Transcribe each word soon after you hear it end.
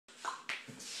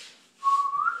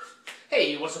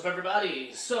Hey, what's up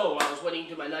everybody? So, I was waiting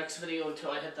to do my next video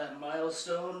until I hit that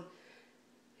milestone.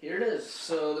 Here it is.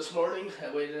 So, this morning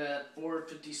I weighed at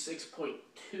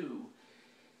 456.2,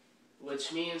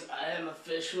 which means I am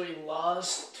officially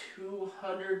lost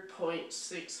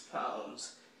 200.6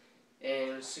 pounds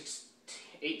in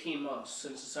 18 months,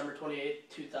 since December 28th,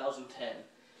 2010.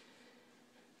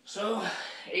 So,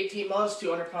 18 months,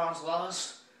 200 pounds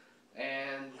lost,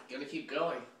 and gonna keep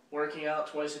going. Working out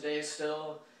twice a day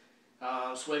still.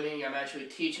 Swimming, I'm actually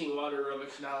teaching water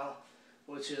aerobics now,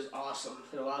 which is awesome.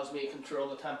 It allows me to control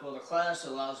the tempo of the class.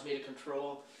 It allows me to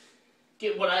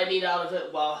get what I need out of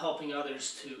it while helping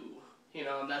others too. You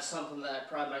know, and that's something that I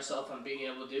pride myself on being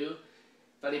able to do.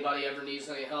 If anybody ever needs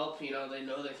any help, you know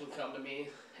they can come to me,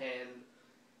 and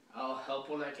I'll help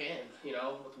when I can, you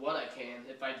know, with what I can.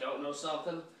 If I don't know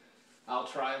something, I'll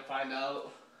try and find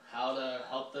out how to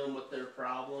help them with their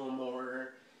problem,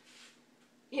 or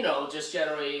you know, just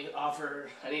generally offer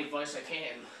any advice I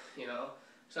can, you know,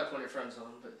 except when your friend's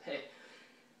on, but hey.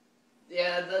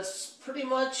 Yeah, that's pretty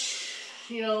much,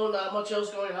 you know, not much else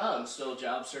going on. Still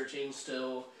job searching,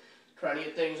 still trying to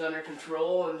get things under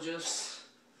control, and just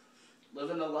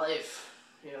living the life,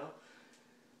 you know.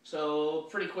 So,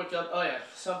 pretty quick up, oh yeah,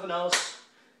 something else.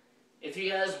 If you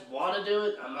guys want to do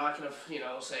it, I'm not going to, you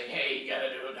know, say, hey, you got to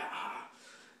do it.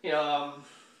 You know,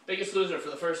 Biggest Loser,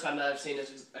 for the first time that I've seen,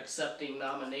 is accepting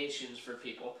nominations for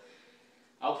people.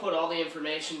 I'll put all the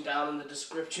information down in the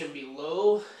description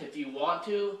below. If you want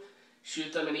to,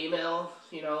 shoot them an email,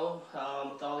 you know,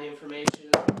 with all the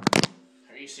information.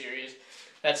 Are you serious?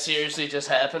 That seriously just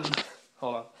happened?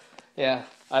 Hold on. Yeah,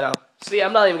 I know. See,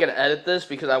 I'm not even going to edit this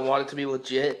because I want it to be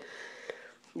legit.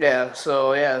 Yeah,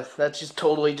 so yeah, that just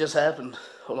totally just happened.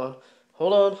 Hold on.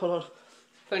 I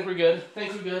think we're good.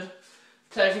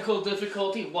 Technical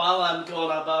difficulty while I'm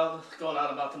going on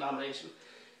about the nomination.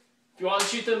 If you want to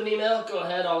shoot them an email, go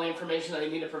ahead. All the information that you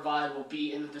need to provide will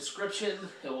be in the description.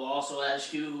 It will also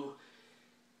ask you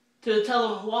to tell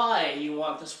them why you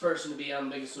want this person to be on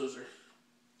Biggest Loser.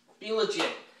 Be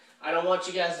legit. I don't want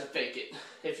you guys to fake it.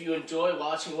 If you enjoy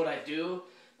watching what I do,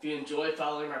 if you enjoy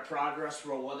following my progress,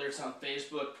 whether it's on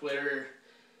Facebook, Twitter,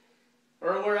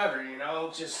 or wherever, you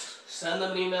know, just send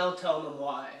them an email, tell them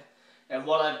why, and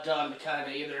what I've done to kind of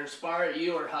either inspire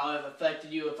you or how I've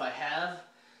affected you if I have.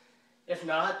 If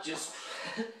not, just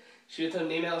shoot them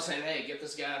an email saying, hey, get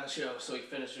this guy on the show so he can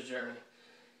finish the journey.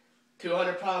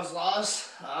 200 pounds lost,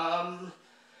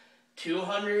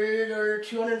 200 or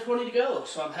 220 to go,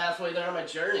 so I'm halfway there on my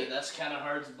journey. That's kind of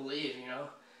hard to believe, you know.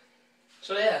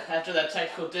 So yeah, after that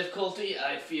technical difficulty,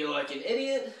 I feel like an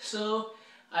idiot, so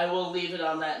I will leave it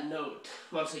on that note.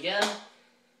 Once again,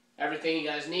 everything you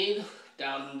guys need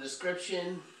down in the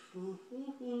description. So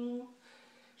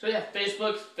yeah,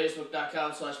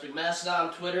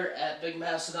 facebook.com/BigMastadon, Twitter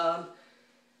 @BigMastadon.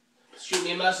 Shoot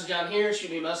me a message on here, shoot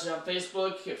me a message on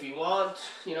Facebook if you want,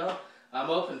 you know, I'm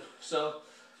open. So,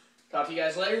 talk to you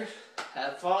guys later,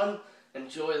 have fun,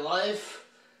 enjoy life,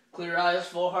 clear eyes,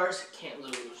 full hearts, can't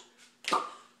lose.